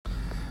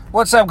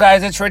What's up,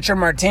 guys? It's Richard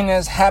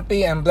Martinez.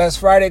 Happy and blessed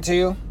Friday to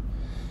you.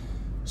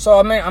 So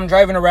I'm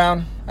driving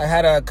around. I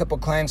had a couple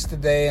clients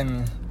today,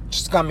 and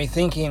just got me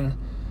thinking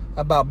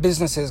about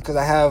businesses, because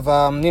I have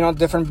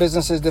different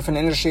businesses, different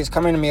industries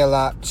coming to me a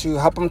lot to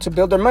help them to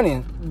build their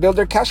money, build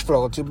their cash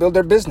flow, to build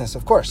their business,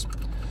 of course.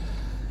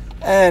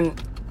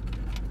 And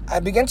I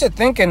began to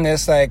think in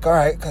this, like, all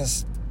right,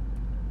 because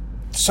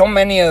so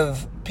many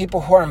of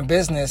people who are in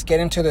business get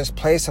into this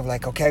place of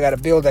like, okay, I got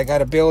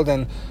to build,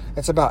 and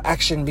it's about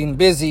action, being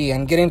busy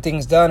and getting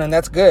things done, and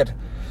that's good.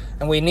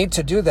 And we need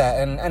to do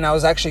that. And I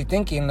was actually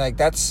thinking, like,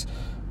 that's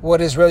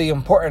what is really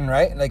important,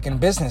 right? Like in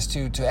business,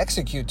 to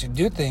execute, to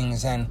do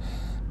things.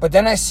 But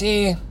then I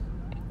see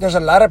there's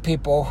a lot of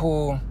people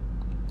who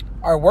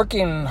are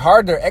working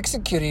hard, they're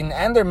executing,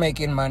 and they're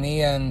making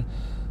money, and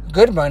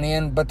good money,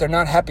 but they're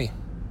not happy.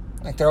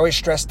 Like, they're always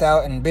stressed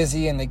out and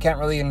busy, and they can't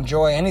really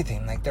enjoy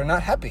anything. Like, they're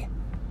not happy.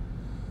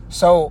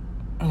 So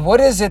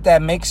what is it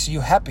that makes you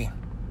happy?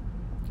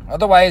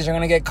 Otherwise, you're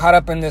going to get caught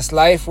up in this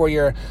life where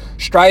you're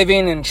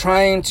striving and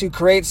trying to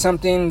create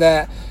something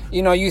that,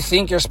 you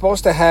think you're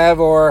supposed to have,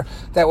 or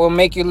that will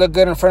make you look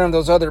good in front of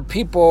those other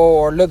people,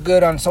 or look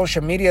good on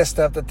social media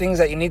stuff, the things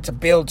that you need to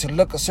build to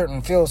look a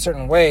certain, feel a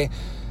certain way.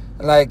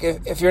 Like,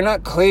 if you're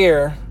not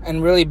clear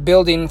and really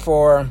building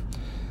for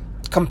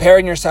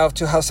comparing yourself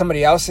to how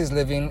somebody else is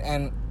living,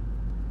 and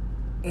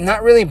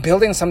not really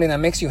building something that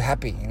makes you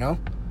happy,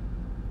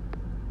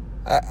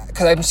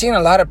 because I'm seeing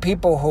a lot of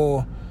people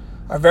who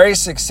are very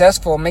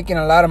successful, making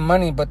a lot of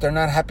money, but they're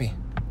not happy.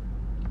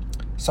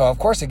 So of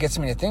course it gets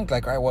me to think,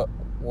 like, all right,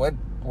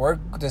 where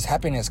does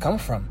happiness come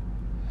from?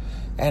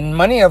 And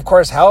money, of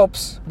course,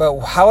 helps, but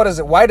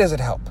why does it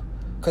help?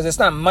 Because it's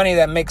not money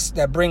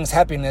that brings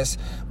happiness,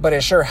 but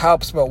it sure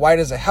helps. But why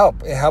does it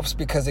help? It helps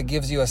because it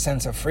gives you a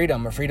sense of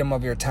freedom, a freedom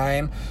of your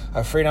time,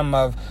 a freedom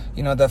of,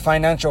 the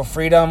financial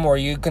freedom, where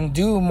you can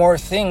do more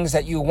things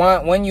that you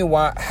want, when you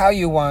want, how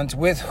you want,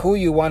 with who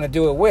you want to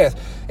do it with.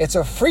 It's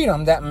a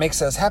freedom that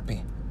makes us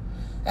happy.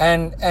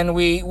 And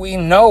we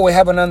know, we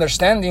have an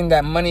understanding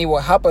that money will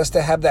help us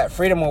to have that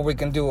freedom where we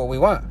can do what we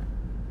want.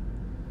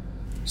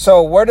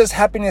 So where does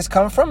happiness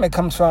come from? It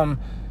comes from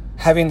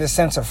having this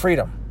sense of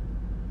freedom.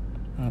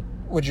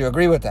 Would you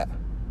agree with that?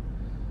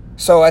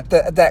 So at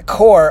that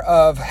core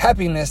of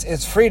happiness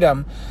is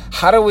freedom.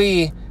 How do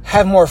we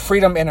have more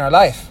freedom in our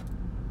life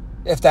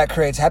if that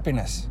creates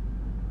happiness?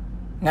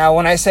 Now,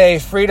 when I say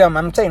freedom,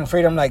 I'm saying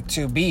freedom like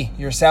to be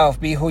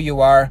yourself, be who you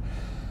are,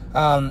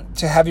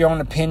 to have your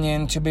own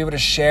opinion, to be able to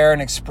share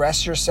and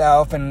express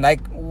yourself, and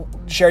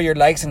share your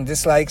likes and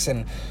dislikes,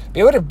 and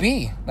be able to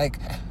be like,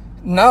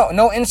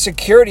 no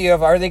insecurity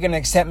of, are they going to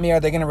accept me? Are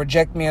they going to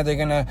reject me? Are they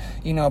going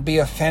to, be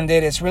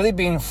offended? It's really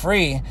being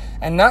free,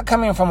 and not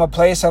coming from a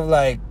place of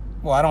like,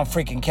 well, I don't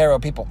freaking care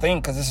what people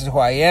think because this is who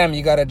I am.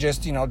 You got to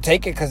just,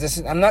 take it because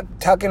I'm not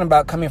talking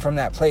about coming from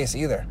that place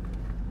either.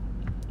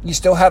 You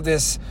still have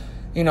this,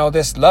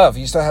 this love.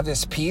 You still have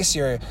this peace.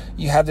 You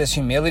have this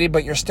humility,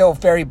 but you're still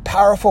very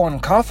powerful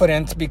and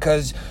confident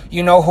because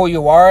you know who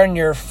you are, and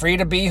you're free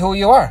to be who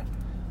you are.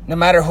 No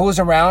matter who's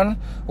around,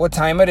 what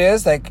time it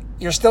is, like,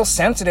 you're still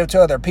sensitive to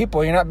other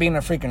people. You're not being a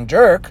freaking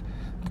jerk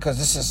because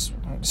this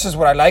is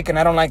what I like and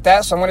I don't like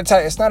that. So I'm going to tell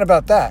you, it's not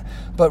about that,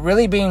 but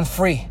really being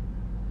free,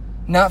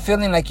 not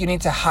feeling like you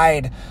need to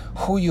hide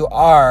who you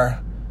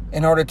are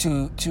in order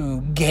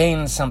to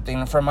gain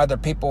something from other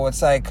people.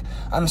 It's like,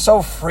 I'm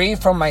so free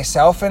from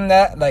myself in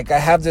that. Like, I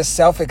have this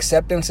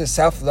self-acceptance, this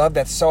self-love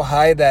that's so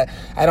high that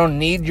I don't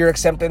need your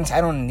acceptance. I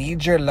don't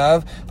need your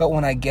love. But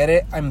when I get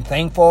it, I'm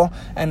thankful.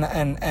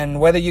 And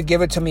whether you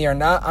give it to me or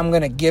not, I'm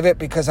going to give it,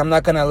 because I'm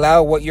not going to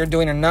allow what you're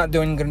doing or not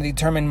doing going to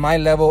determine my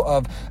level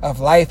of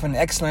life and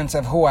excellence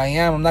of who I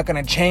am. I'm not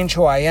going to change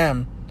who I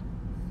am.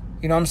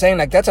 You know what I'm saying?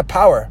 Like, that's a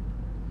power.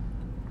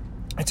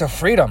 It's a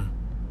freedom.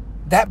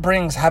 That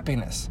brings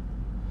happiness.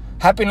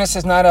 Happiness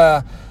is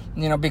not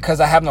because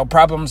I have no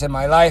problems in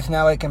my life,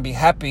 now I can be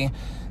happy.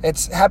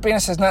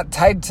 Happiness is not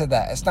tied to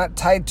that. It's not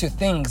tied to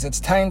things. It's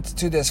tied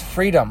to this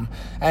freedom.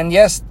 And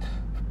yes,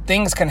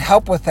 things can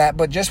help with that,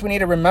 but just we need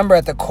to remember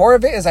at the core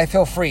of it is I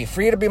feel free.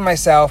 Free to be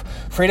myself,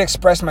 free to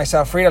express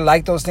myself, free to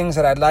like those things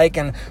that I like,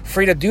 and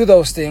free to do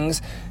those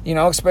things,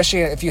 especially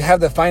if you have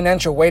the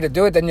financial way to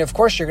do it, then of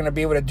course you're going to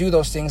be able to do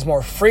those things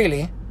more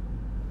freely.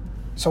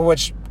 So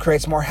which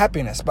creates more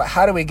happiness. But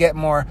how do we get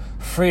more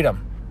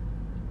freedom?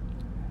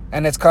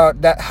 And it's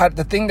called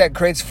the thing that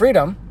creates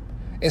freedom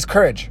is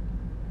courage.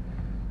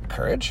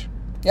 Courage?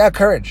 Yeah,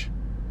 courage.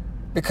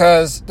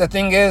 Because the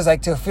thing is,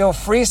 like, to feel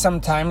free,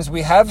 sometimes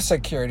we have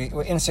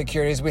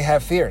insecurities, we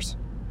have fears.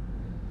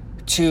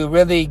 To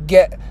really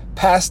get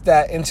past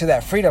that into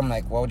that freedom,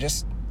 like, well,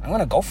 I'm going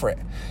to go for it.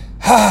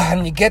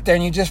 And you get there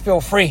and you just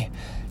feel free.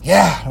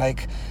 Yeah,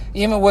 like,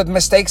 even with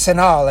mistakes and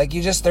all, like,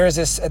 there's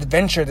this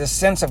adventure, this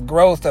sense of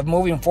growth, of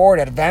moving forward,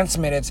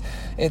 advancement.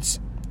 It's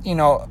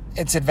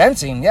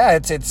advancing. Yeah,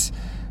 it's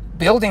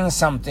building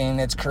something,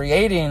 it's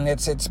creating,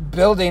 it's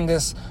building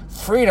this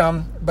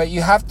freedom, but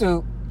you have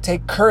to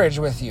take courage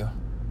with you,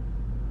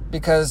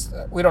 because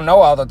we don't know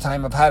all the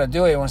time of how to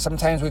do it. When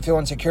sometimes we feel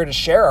insecure to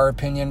share our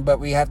opinion, but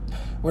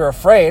We're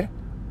afraid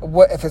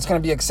what if it's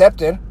going to be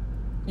accepted.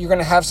 You're going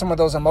to have some of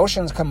those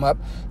emotions come up,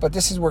 but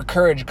this is where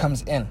courage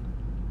comes in,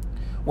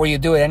 where you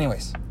do it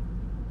anyways.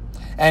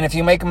 And if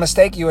you make a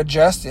mistake, you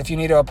adjust. If you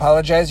need to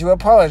apologize, you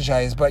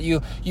apologize. But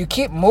you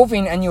keep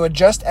moving and you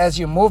adjust as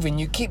you're moving.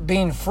 You keep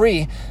being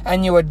free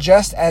and you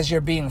adjust as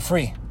you're being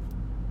free.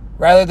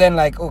 Rather than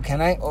like, oh, can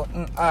I? Oh,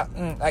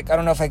 like, I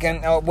don't know if I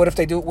can. Oh, what if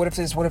they do? What if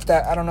this? What if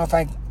that? I don't know if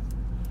I...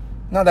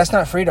 No, that's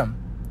not freedom.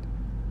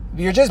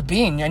 You're just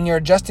being and you're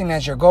adjusting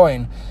as you're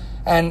going.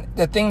 And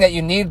the thing that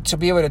you need to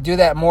be able to do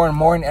that more and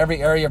more in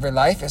every area of your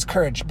life is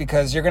courage,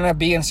 because you're going to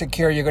be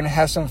insecure, you're going to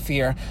have some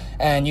fear,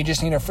 and you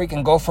just need to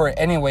freaking go for it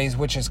anyways,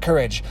 which is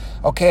courage.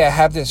 Okay, I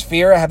have this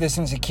fear, I have this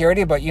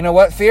insecurity, but you know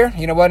what, fear?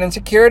 You know what,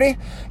 insecurity?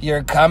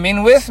 You're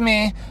coming with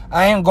me.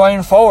 I am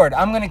going forward.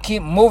 I'm going to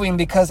keep moving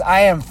because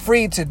I am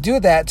free to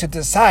do that, to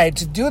decide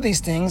to do these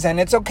things, and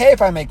it's okay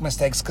if I make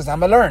mistakes because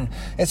I'm going to learn.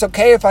 It's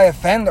okay if I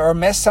offend or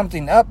mess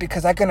something up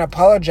because I can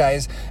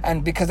apologize,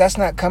 and because that's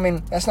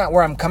not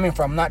where I'm coming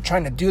from. I'm not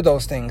trying to do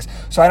those things.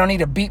 So I don't need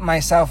to beat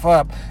myself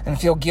up and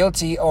feel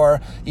guilty, or,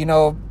 I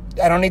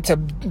don't need to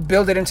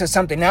build it into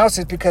something else.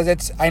 It's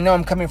because I know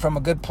I'm coming from a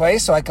good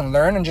place, so I can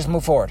learn and just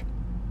move forward.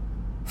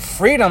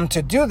 Freedom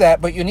to do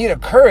that, but you need a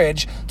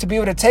courage to be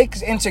able to take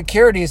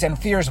insecurities and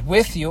fears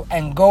with you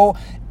and go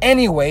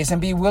anyways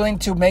and be willing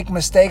to make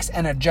mistakes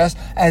and adjust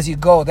as you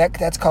go.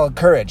 That's called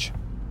courage.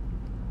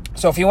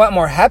 So if you want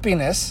more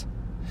happiness,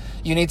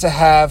 you need to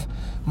have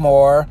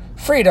more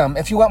freedom.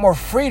 If you want more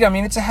freedom,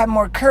 you need to have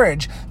more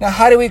courage. Now,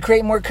 how do we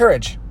create more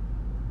courage?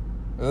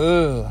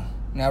 Ooh,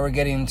 now we're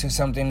getting into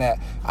something that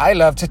I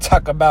love to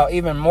talk about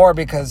even more,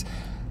 because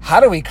how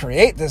do we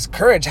create this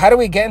courage? How do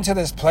we get into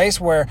this place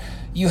where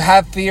you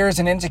have fears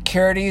and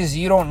insecurities?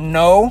 You don't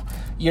know.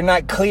 You're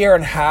not clear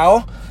on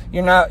how.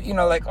 You're not,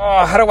 like,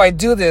 oh, how do I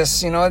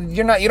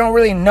you don't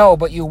really know,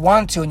 but you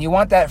want to, and you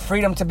want that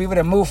freedom to be able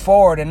to move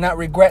forward and not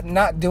regret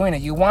not doing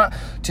it. You want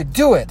to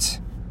do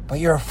it, but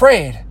you're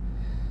afraid.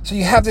 So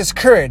you have this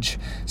courage.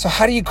 So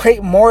how do you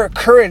create more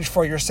courage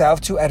for yourself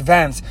to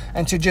advance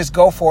and to just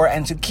go for it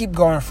and to keep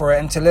going for it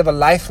and to live a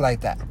life like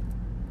that?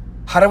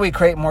 How do we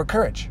create more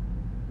courage?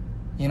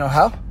 You know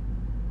how?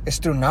 It's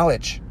through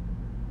knowledge.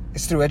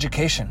 It's through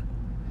education.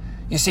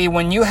 You see,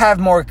 when you have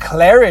more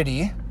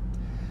clarity,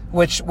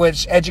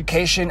 which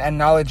education and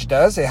knowledge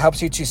does, it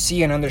helps you to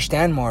see and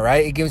understand more,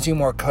 right? It gives you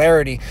more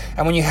clarity.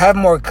 And when you have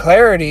more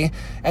clarity,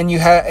 and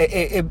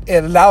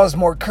it allows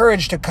more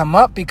courage to come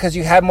up because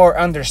you have more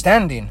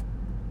understanding.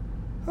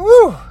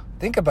 Woo!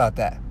 Think about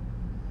that.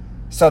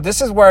 So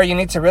this is where you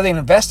need to really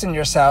invest in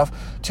yourself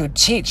to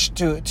teach,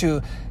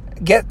 to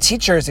get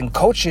teachers and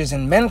coaches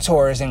and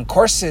mentors and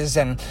courses,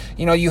 and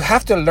you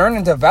have to learn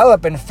and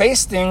develop and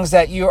face things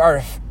that you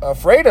are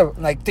afraid of,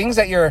 like things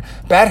that you're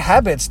bad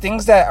habits,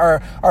 things that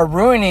are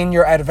ruining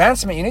your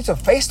advancement. You need to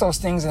face those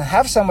things and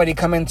have somebody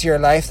come into your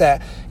life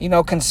that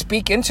can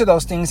speak into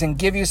those things and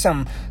give you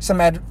some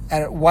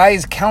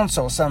wise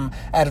counsel, some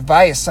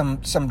advice, some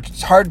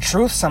hard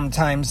truth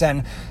sometimes,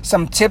 and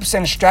some tips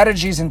and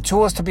strategies and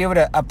tools to be able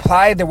to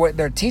apply what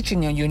they're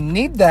teaching you. You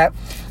need that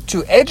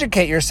to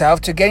educate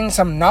yourself, to gain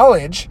some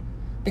knowledge,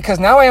 because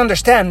now I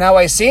understand, now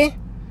I see.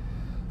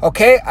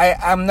 Okay,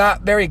 I'm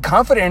not very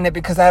confident in it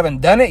because I haven't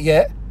done it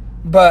yet,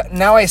 but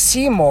now I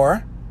see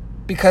more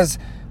because,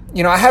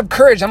 I have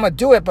courage, I'm going to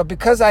do it, but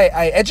because I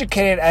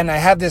educated and I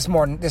have this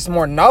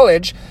more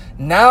knowledge,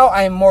 now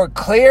I'm more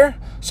clear,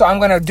 so I'm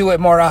going to do it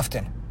more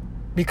often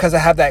because I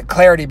have that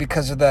clarity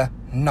because of the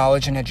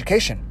knowledge and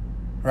education,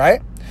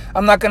 right?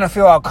 I'm not going to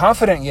feel all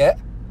confident yet,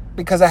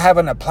 because I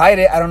haven't applied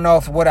it. I don't know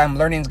if what I'm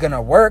learning is going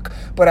to work,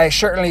 but I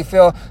certainly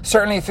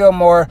feel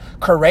more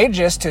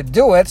courageous to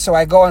do it. So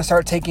I go and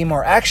start taking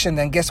more action.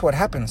 Then guess what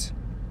happens?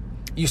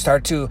 You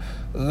start to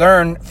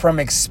learn from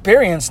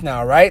experience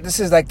now, right? This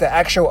is like the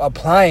actual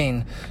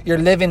applying. You're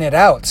living it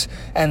out.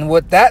 And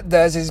what that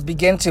does is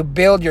begin to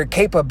build your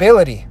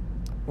capability,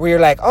 where you're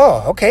like,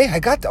 oh, okay, I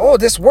got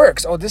this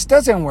works. Oh, this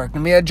doesn't work.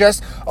 Let me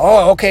adjust.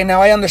 Oh, okay,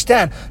 now I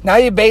understand. Now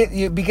you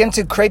begin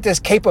to create this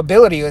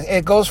capability.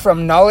 It goes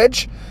from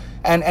knowledge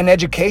and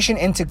education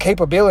into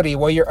capability,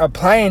 where you're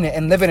applying it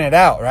and living it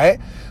out, right?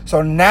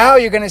 So now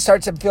you're going to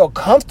start to feel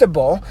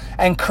comfortable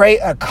and create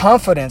a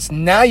confidence.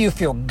 Now you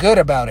feel good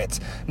about it.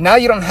 Now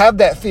you don't have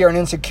that fear and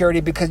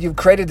insecurity because you've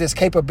created this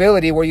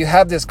capability where you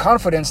have this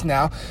confidence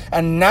now.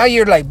 And now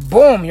you're like,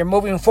 boom, you're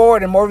moving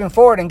forward.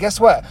 And guess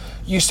what?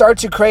 You start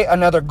to create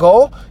another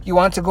goal. You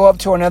want to go up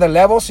to another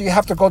level. So you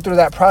have to go through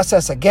that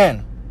process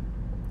again.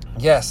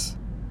 Yes,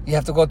 you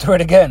have to go through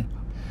it again.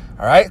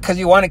 All right, because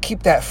you want to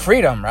keep that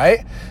freedom,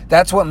 right?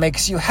 That's what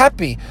makes you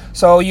happy.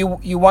 So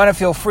you want to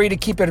feel free to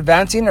keep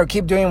advancing or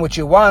keep doing what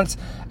you want.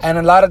 And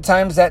a lot of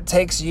times that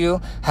takes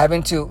you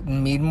having to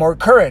need more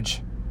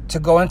courage to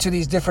go into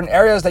these different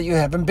areas that you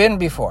haven't been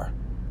before.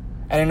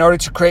 And in order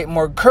to create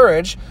more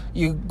courage,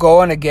 you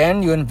go and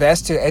again, you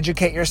invest to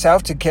educate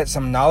yourself, to get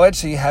some knowledge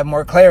so you have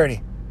more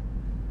clarity.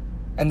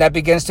 And that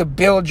begins to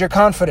build your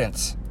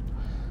confidence,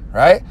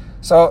 right?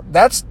 So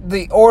that's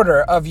the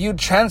order of you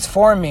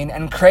transforming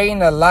and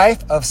creating a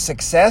life of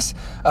success,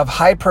 of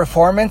high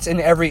performance in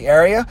every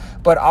area,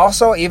 but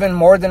also even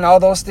more than all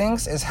those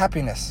things is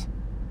happiness.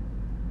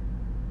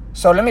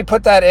 So let me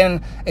put that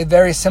in a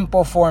very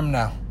simple form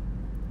now.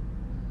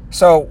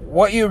 So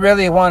what you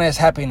really want is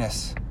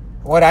happiness.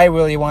 What I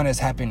really want is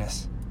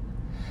happiness.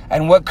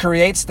 And what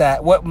creates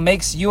that, what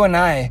makes you and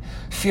I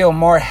feel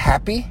more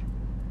happy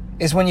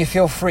is when you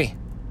feel free.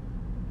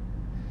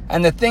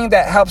 And the thing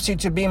that helps you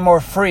to be more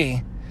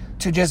free,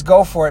 to just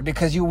go for it,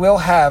 because you will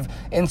have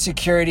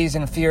insecurities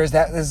and fears.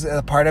 That is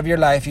a part of your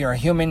life. You're a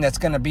human, that's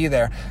going to be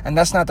there. And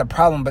that's not the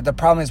problem, but the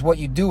problem is what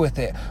you do with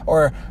it,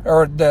 or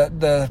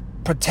the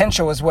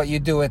potential is what you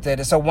do with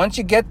it. So once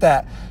you get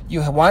that,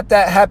 you want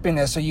that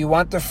happiness, or you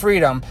want the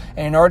freedom.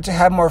 And in order to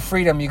have more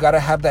freedom, you got to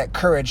have that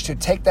courage to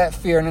take that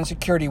fear and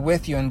insecurity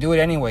with you and do it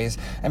anyways,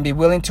 and be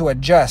willing to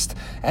adjust.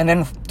 And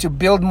then to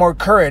build more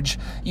courage,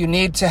 you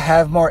need to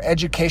have more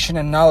education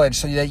and knowledge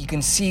so that you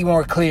can see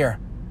more clear.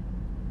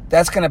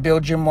 That's going to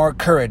build you more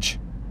courage.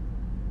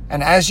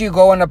 And as you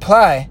go and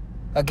apply,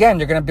 again,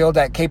 you're going to build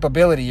that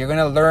capability. You're going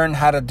to learn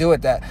how to do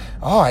it.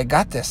 I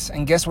got this.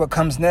 And guess what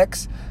comes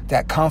next?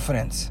 That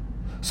confidence.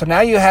 So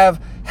now you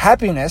have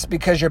happiness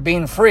because you're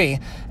being free,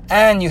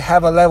 and you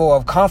have a level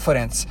of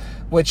confidence,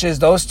 which is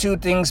those two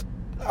things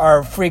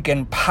are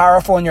freaking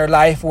powerful in your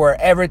life, where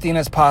everything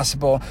is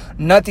possible.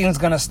 Nothing's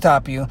going to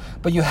stop you,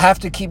 but you have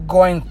to keep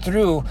going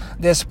through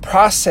this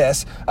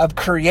process of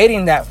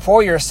creating that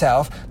for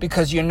yourself,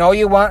 because you know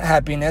you want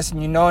happiness,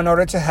 and you know in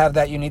order to have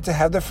that, you need to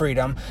have the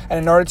freedom. And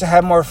in order to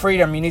have more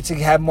freedom, you need to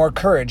have more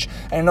courage.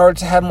 And in order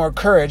to have more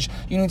courage,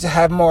 you need to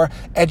have more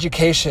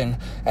education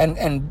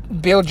and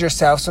build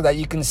yourself so that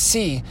you can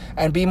see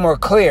and be more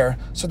clear,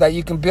 so that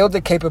you can build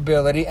the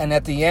capability. And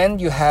at the end,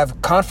 you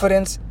have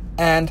confidence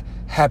and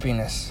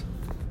happiness.